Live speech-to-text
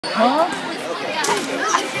Huh?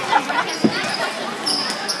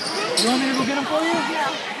 You want me to go get him for you?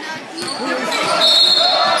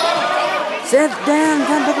 Sit down,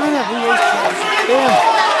 come pick me up. Damn.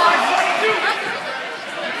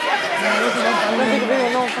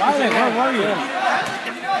 How are you?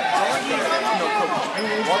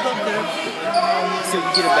 So you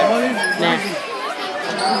get it back?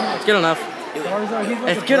 Nah. It's good enough.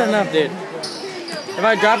 It's good enough, dude. If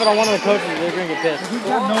I drop it on one of the coaches, they're gonna get pissed. He's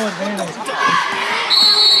got no advantage.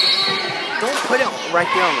 Don't put it right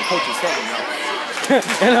there on the coach's head, you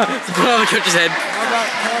know. No, put it on the coach's head.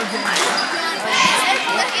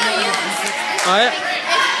 Oh, yeah?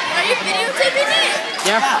 Are you videotaping it?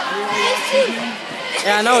 Yeah.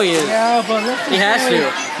 Yeah, I know he is. Yeah, but let's He has to.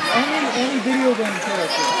 Any video game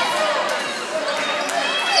character.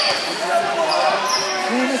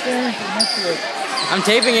 I'm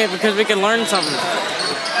taping it because we can learn something.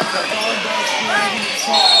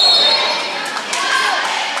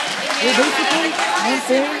 Yeah, basically, one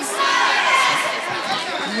thing,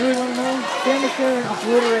 you really want to know? Samus Aran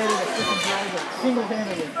obliterated a freaking driver,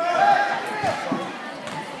 single-handedly.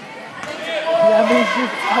 Yeah, I mean,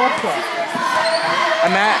 she's awesome.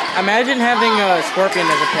 Imagine having a scorpion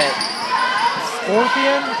as a pet.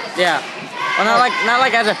 Scorpion? Yeah. Well, not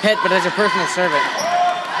like as a pet, but as a personal servant.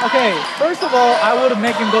 Okay, first of all, I would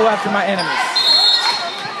make him go after my enemies.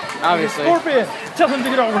 Obviously. Scorpion! Tell him to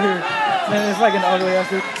get over here. And it's like an ugly ass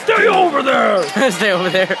dude. Stay over there! Stay over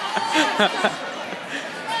there.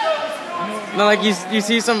 No, like you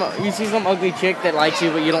see some ugly chick that likes you,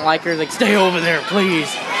 but you don't like her. Like, stay over there,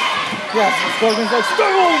 please. Yeah, Scorpion's like, stay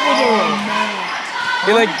over there!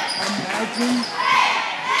 You're like, imagine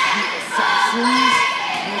the assassins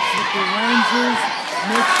mixed with the rangers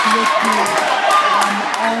mixed with the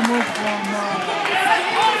armor from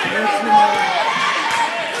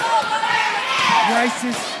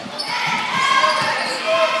Crisis.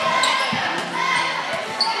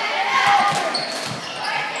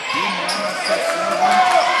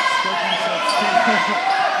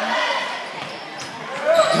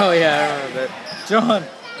 oh yeah, I remember that. John,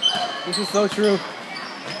 this is so true.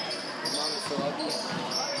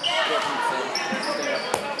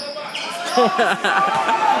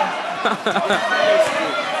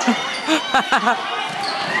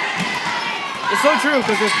 It's so true,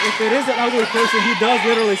 because if it is an ugly person, he does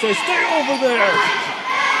literally say, stay over there!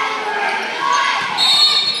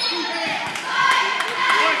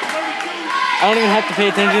 I don't even have to pay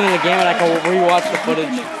attention to the game, and I can rewatch the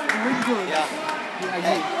footage.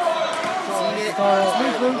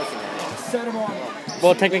 Set him on.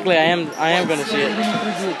 Well, technically, I am going to see it.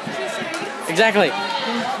 Exactly.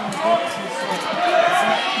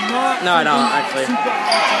 No, I don't actually.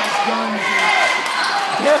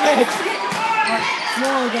 Damn it!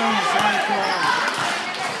 Smaller guns,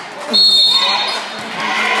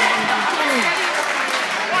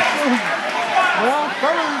 well,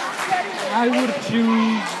 first, I would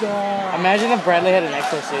choose. Imagine if Bradley had an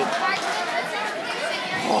exosuit.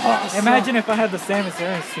 Imagine if I had the Samus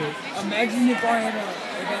Aran suit. Imagine if I had an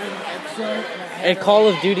exo. A Call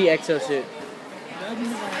of Duty exosuit. Imagine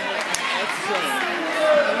if I had an exo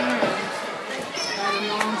and had a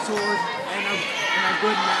long sword and a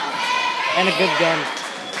good mount. And a good gun.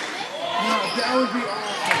 No, that would be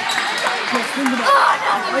awesome. Just think about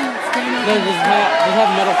it. Just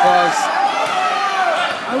have metal claws.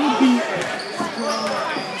 I would be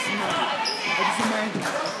strong as man. I just imagine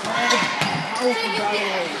all powerful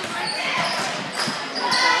battle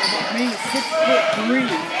about me, 6'3",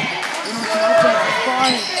 and on top of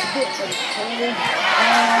 5 foot of cold and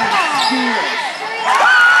steel.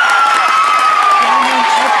 Standing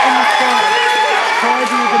up in the sky,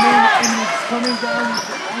 charging with the main enemies coming down with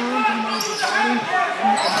the arms and the body,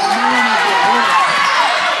 and the man is the horse.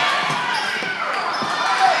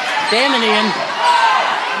 Damn it, Ian.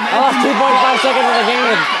 I lost 2.5 seconds of the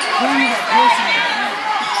game.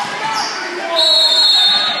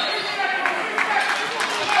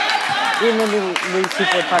 You made me lose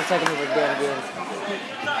 2.5 seconds of the damn game.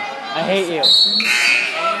 I hate you.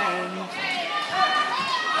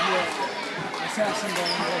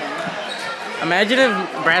 Imagine if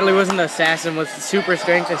Bradley was an assassin with super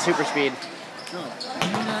strength and super speed. No.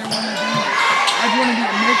 I'd want to be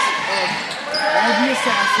a mix of all the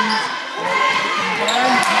assassins,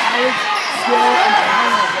 combined knowledge, skill, and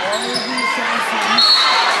power of all of the assassins.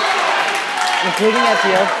 Including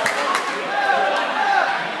FTO.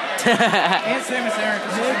 And Samus Aran,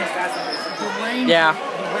 because she's an assassin. Yeah.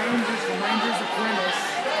 The Ranger's apprentice.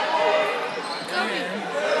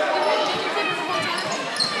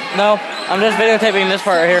 No, I'm just videotaping this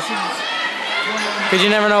part right here. Because you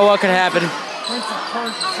never know what could happen. Prince of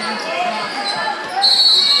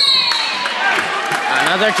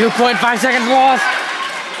Another 2.5 seconds lost.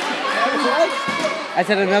 I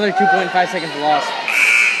said another 2.5 seconds lost.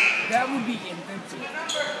 That would be invincible.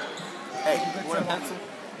 Hey, you want a pencil?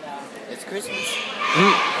 It's Christmas.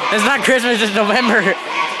 It's not Christmas, it's November. I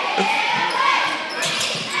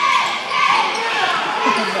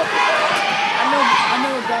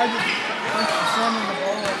know a guy that puts the sun in the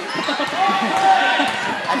ball.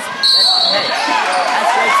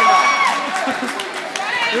 That's great to know.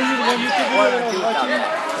 This is when you could do What it would I do without that?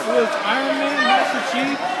 It was Iron Man, Master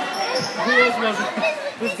Chief. Who else was it?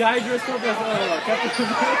 This guy dressed up as Captain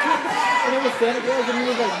America. And it was Santa Claus and he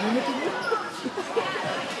was like mimicking it.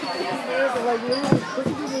 Like literally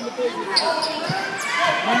pushing him in the face.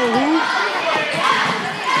 Remember who?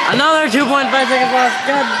 Another 2.5 seconds lost.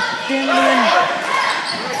 God damn it,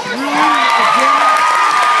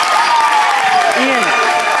 Ian.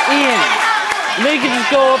 Ian. You know you can just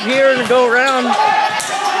go up here and go around.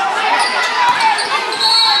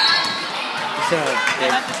 So,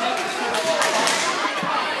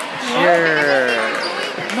 sure.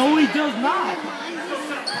 No, he does not.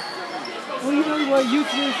 Well, you know what? You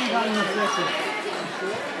seriously got him rejected.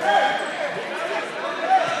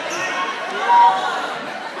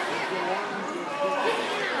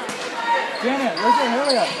 Janet, where's your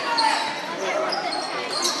hurry up?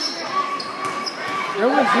 There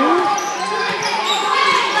was who?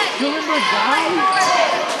 Schlenberg died?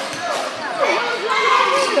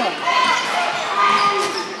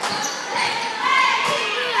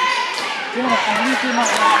 Janet, at least you're not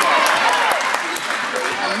like that.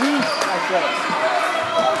 At least like that.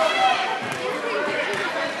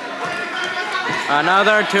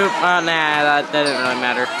 Another two. Nah, that didn't really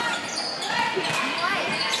matter.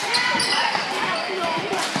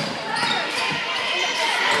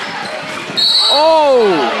 Oh!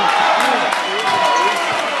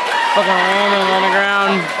 Fucking landing on the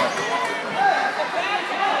ground.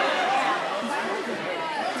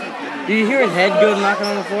 Did you hear his head go knocking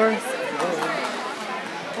on the floor?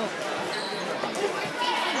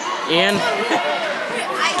 Ian?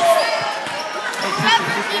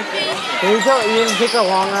 Can you tell Ian to take a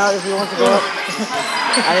long route if he wants to go up?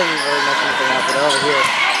 I didn't really mess anything up, but they're over here.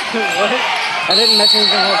 What? I didn't mess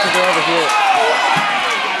anything up to go over here.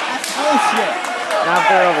 Oh shit. Now if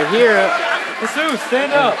they're over here... Jesus,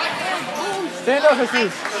 stand up. Stand up,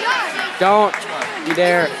 Jesus. Don't you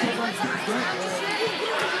dare.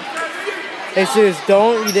 Jesus,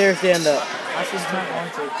 don't you dare stand up. I just not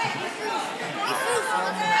going to.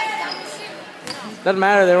 Doesn't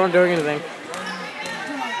matter, they weren't doing anything.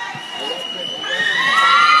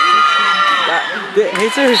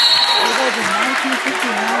 Jesus.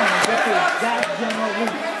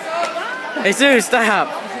 Jesus, stop.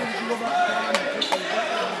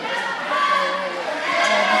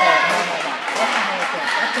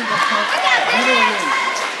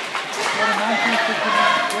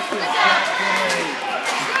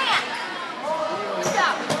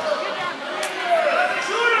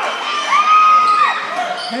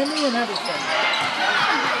 Henry and everything.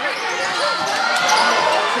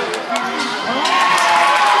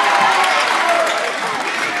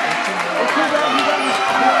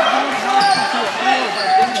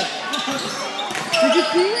 Did you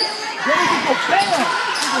see it? Dennis is a fan.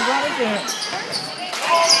 He was right into him.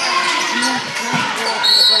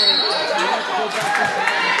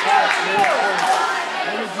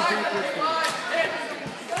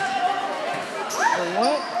 For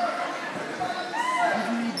what?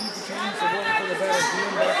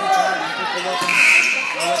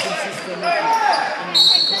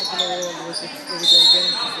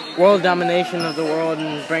 World domination of the world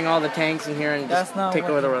and bring all the tanks in here and just take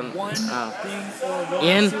over the world. One thing or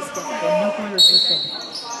Ian? system, the nuclear system.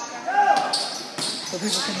 So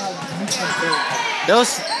people cannot nuke themselves.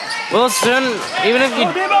 Those, well, soon, even if you,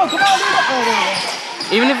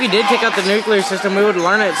 even if you did take out the nuclear system, we would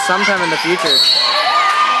learn it sometime in the future.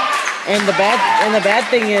 And the bad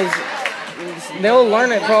thing is, they'll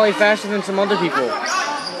learn it probably faster than some other people.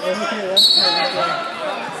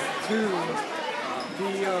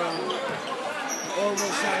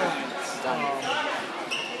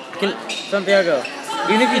 Santiago,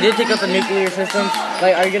 even if you did take out the nuclear system,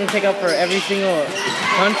 like, are you gonna take out for every single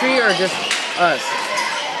country or just us?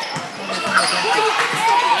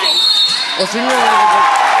 Well, sooner or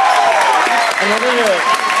later,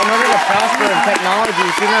 in order to prosper in technology,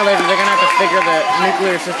 sooner or later they're gonna have to figure the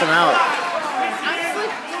nuclear system out.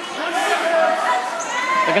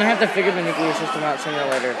 They're gonna have to figure the nuclear system out sooner or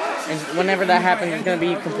later, and whenever that happens, it's gonna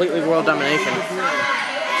be completely world domination.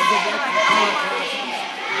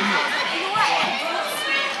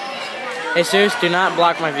 Jesus, do not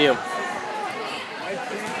block my view.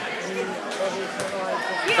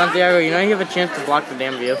 Santiago, you know you have a chance to block the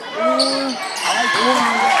damn view.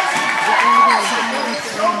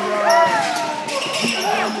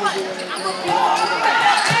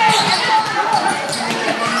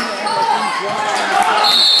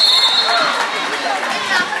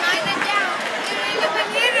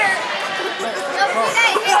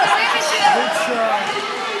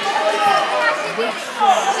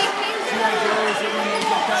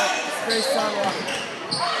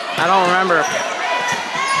 I don't remember.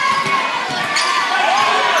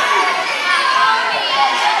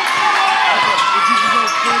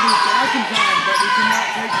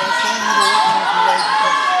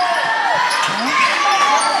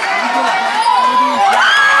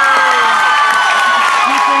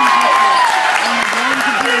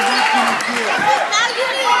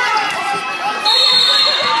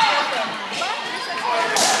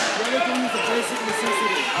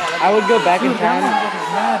 I would go back in time.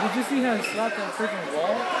 Did you see how he slapped that freaking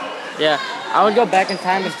wall? Yeah, I would go back in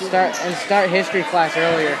time and start history class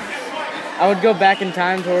earlier. I would go back in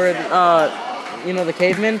time toward you know, the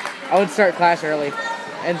cavemen. I would start class early,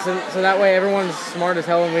 and so that way everyone's smart as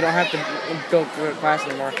hell and we don't have to go through class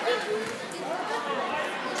anymore.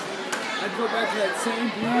 I'd go back to that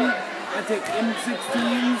same period. I'd take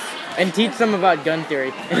M16s and teach them about gun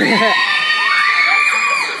theory. I'd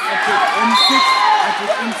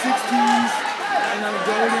take M16s, and I would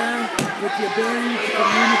go there with the ability to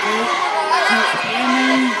communicate to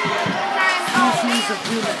any species of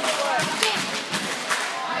human.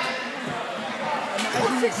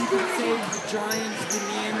 Imagine if you could save the giants, the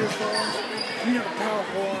Neanderthals. We have a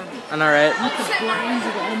powerful army. I know, right? With the brains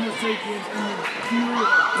of the Homo sapiens and the pure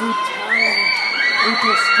brutality,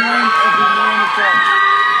 brutal strength of the Neanderthal.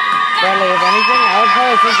 Bradley, if anything, I would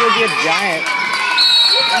probably think it would be a giant.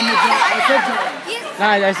 I'm a giant. I said giant. No,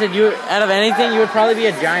 I said you. Out of anything, you would probably be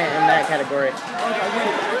a giant in that category.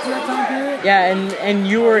 Yeah, and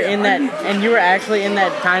you were in that, and you were actually in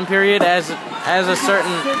that time period as a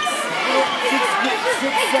certain.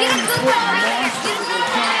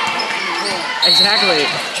 Exactly.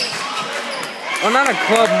 Well, not a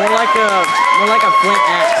club, more like a flint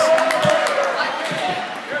axe.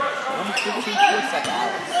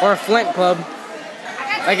 Or a flint club.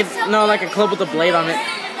 Like a club with a blade on it.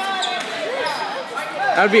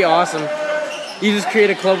 That would be awesome. You just create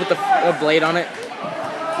a club with a blade on it,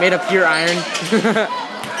 made of pure iron.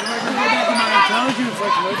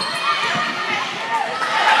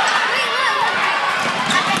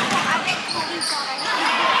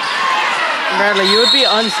 Bradley, you would be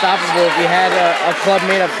unstoppable if you had a club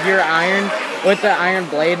made of pure iron with the iron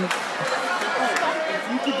blade. If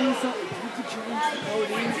you could do something, if you could change the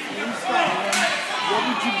coding inside them, what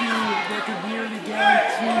would you do that could really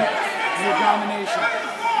guarantee your domination?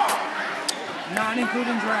 Not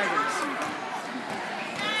including dragons.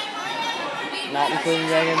 Not including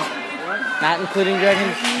dragons? What? Not including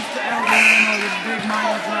dragons? Use the Alabama with big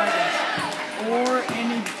mighty dragons. Or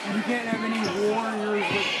you can't have any warriors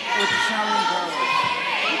with the showering power.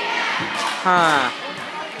 Huh.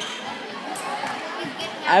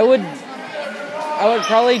 I would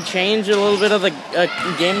probably change a little bit of the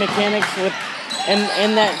game mechanics with, and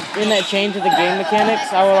in that change of the game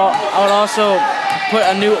mechanics, I would also put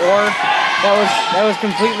a new ore that was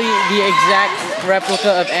completely the exact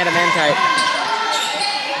replica of adamantite,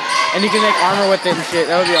 and you can make armor with it and shit.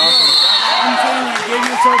 That would be awesome. I'm saying like give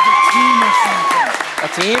yourself a team or something. A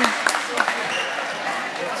team?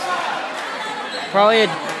 Probably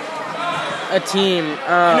a team. You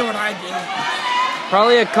know what I do?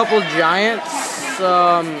 Probably a couple giants,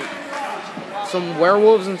 some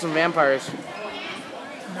werewolves, and some vampires.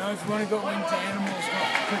 No, if you want to go into animals,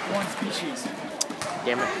 pick one species.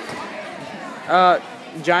 Damn it.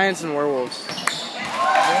 Giants and werewolves.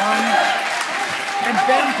 One. And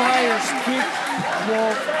vampires kick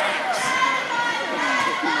wolf ass.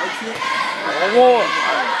 Well,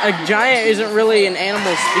 a giant isn't really an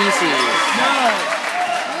animal species. No.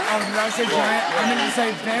 Did I say giant? I meant to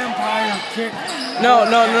say vampire kick. No.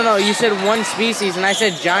 You said one species, and I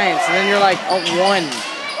said giants, and then you're like, oh, one.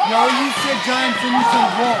 No, you said giants, and you said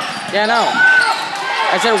wolf. Yeah, no.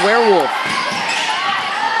 I said werewolf.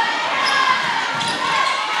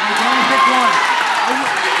 You can only pick one.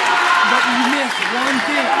 But you missed one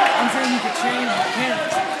thing. I'm saying you could change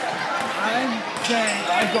mechanics. I'm saying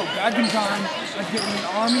I'd go back in time, I'd give them an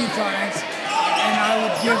army of giants, and I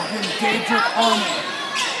would give them Daedric armor.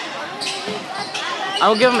 I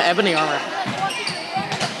would give them ebony armor.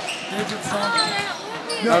 Daedric armor.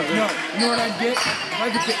 No. You know what I'd get? If I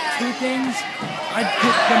could get two things, I'd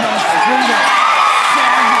pick the most brutal,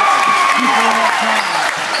 savage, people of all time.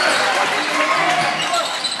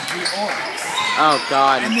 The Orcs. Oh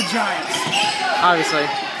God. And the Giants. Obviously.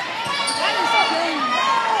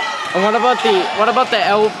 And what about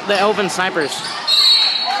the elven snipers?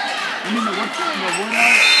 You mean the wood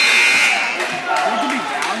elves? They can be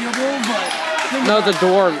valuable, but... No, the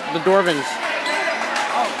dwarvens.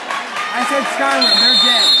 Oh, I said Skyrim, they're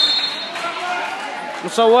dead.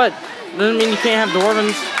 So what? Doesn't mean you can't have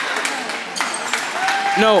dwarvens.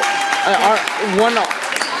 No,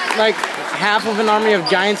 like half of an army of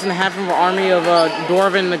giants and half of an army of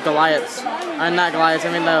dwarven Goliaths. Not Goliaths, I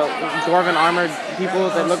mean the dwarven armored people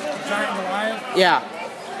that look... Giant Goliath? Yeah.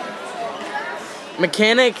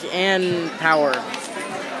 Mechanic and power.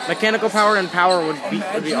 Mechanical power and power would be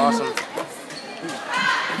awesome. If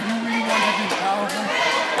you really want to be powerful,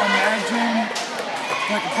 imagine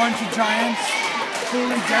like a bunch of giants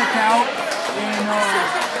fully decked out in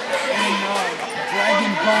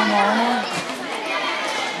dragon bone armor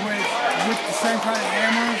with the same kind of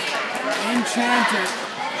hammers, enchanted.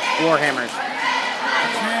 Warhammers.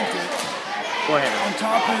 Enchanted. Warhammers. On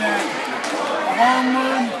top of that,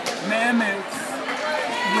 armored mammoths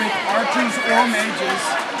with archers or mages,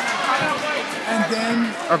 and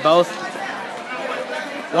then or both.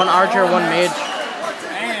 One archer, one mage.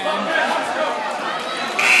 And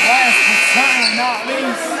last but certainly not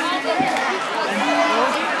least,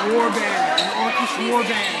 an orcish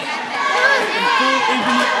warband, and full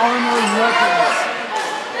infinite armored weapons.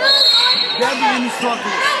 Deadly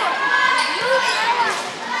indestructible.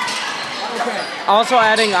 Okay. Also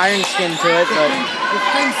adding iron skin to it, but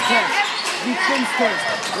defense test. Defense test.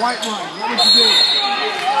 Whiterun. What would you do?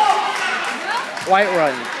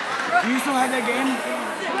 Whiterun. Do you still have that game?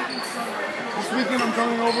 This weekend I'm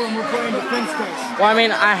coming over and we're playing defense test. Well, I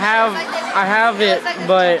mean, I have it,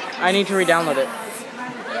 but I need to re-download it.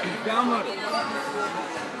 Download it.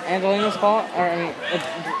 Angelina's fault? Or, I mean,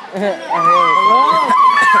 Hello?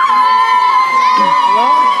 Hello?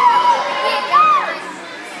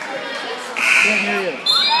 Can't hear you.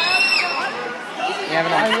 You have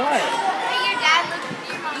it on. What? Your dad looked at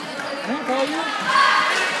your mom. I didn't call you.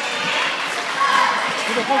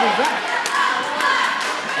 Who the fuck is that?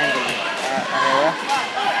 Angelina.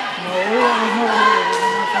 No, there's no way.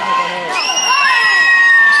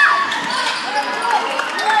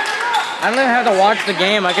 I don't even have to watch the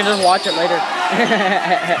game. I can just watch it later.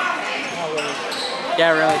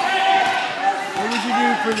 Yeah, really. What would you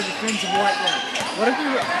do for the defense of Whiterun? What if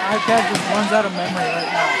your iPad just runs out of memory right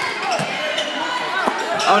now?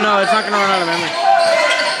 Oh no, it's not gonna run out of memory.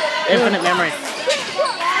 Infinite memory.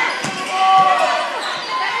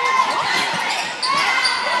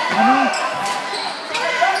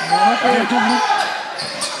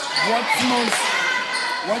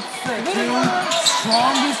 What's the two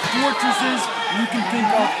strongest fortresses you can think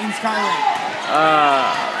of in Skyrim?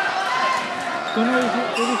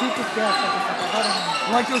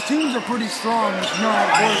 Like those teams are pretty strong if you know how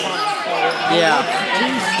to fortify. Yeah.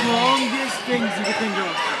 Two strongest things you can think of.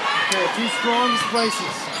 Okay, two strongest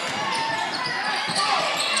places.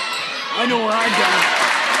 I know where I'd go.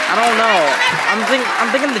 I don't know. I'm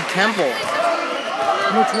thinking the temple.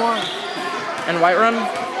 Which one? And Whiterun?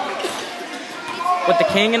 With the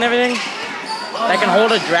king and everything? That can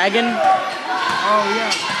hold a dragon? Oh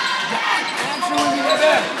yeah. Actually wouldn't be that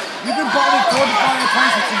bad. You can probably fortify a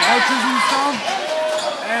place with some archers and stuff.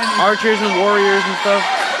 And Archers and warriors and stuff.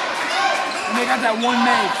 And they got that one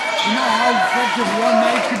mage. You know how effective one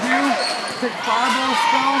mage could do? Take fireball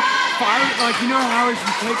spell. Fire, like you know how if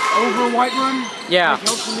you take over Whiterun? Yeah. Like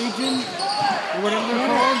help the Legion? Or whatever they're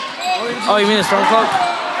called? Oh, you mean the Stormcloak?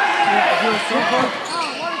 Yeah, if you're a Stormcloak.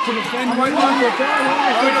 To defend Whiterun, all you have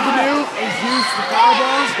to do is use the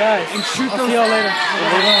fireballs and shoot those. I'll see y'all later.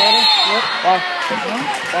 Yep. Bye.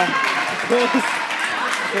 Bye.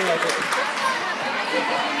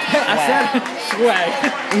 I said swag.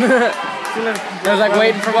 I was like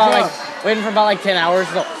waiting for about like 10 hours.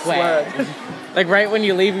 So, swag. Like right when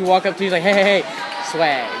you leave, you walk up to you, he's like, hey,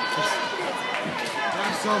 swag.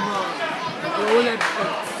 Have some, go in that,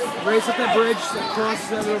 race up that bridge that crosses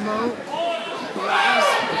that remote.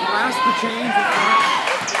 Blast the chains.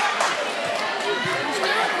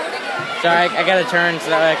 Sorry, I gotta turn so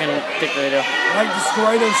that way I can take the video. Like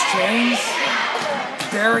destroy those chains,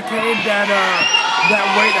 barricade that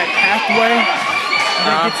pathway that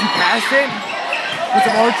gets you past it. Put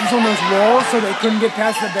some archers on those walls so they couldn't get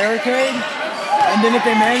past the barricade. And then if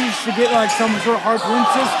they manage to get like some sort of harpoon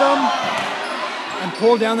system and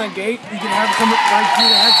pull down that gate, you can have some right here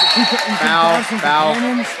that has the two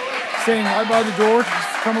cannons sitting right by the door to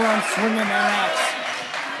just come around swinging their axe.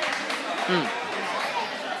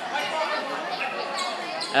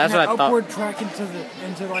 That's what I thought. Upward track into the main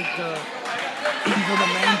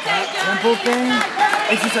temple thing.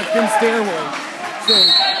 It's just a thin stairway, so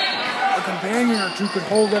a companion or two could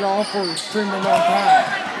hold it off for extremely long time.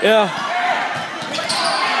 Yeah.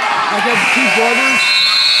 Like the two brothers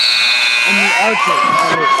and the archer.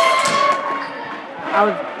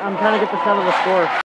 I'm trying to get the shot of the score.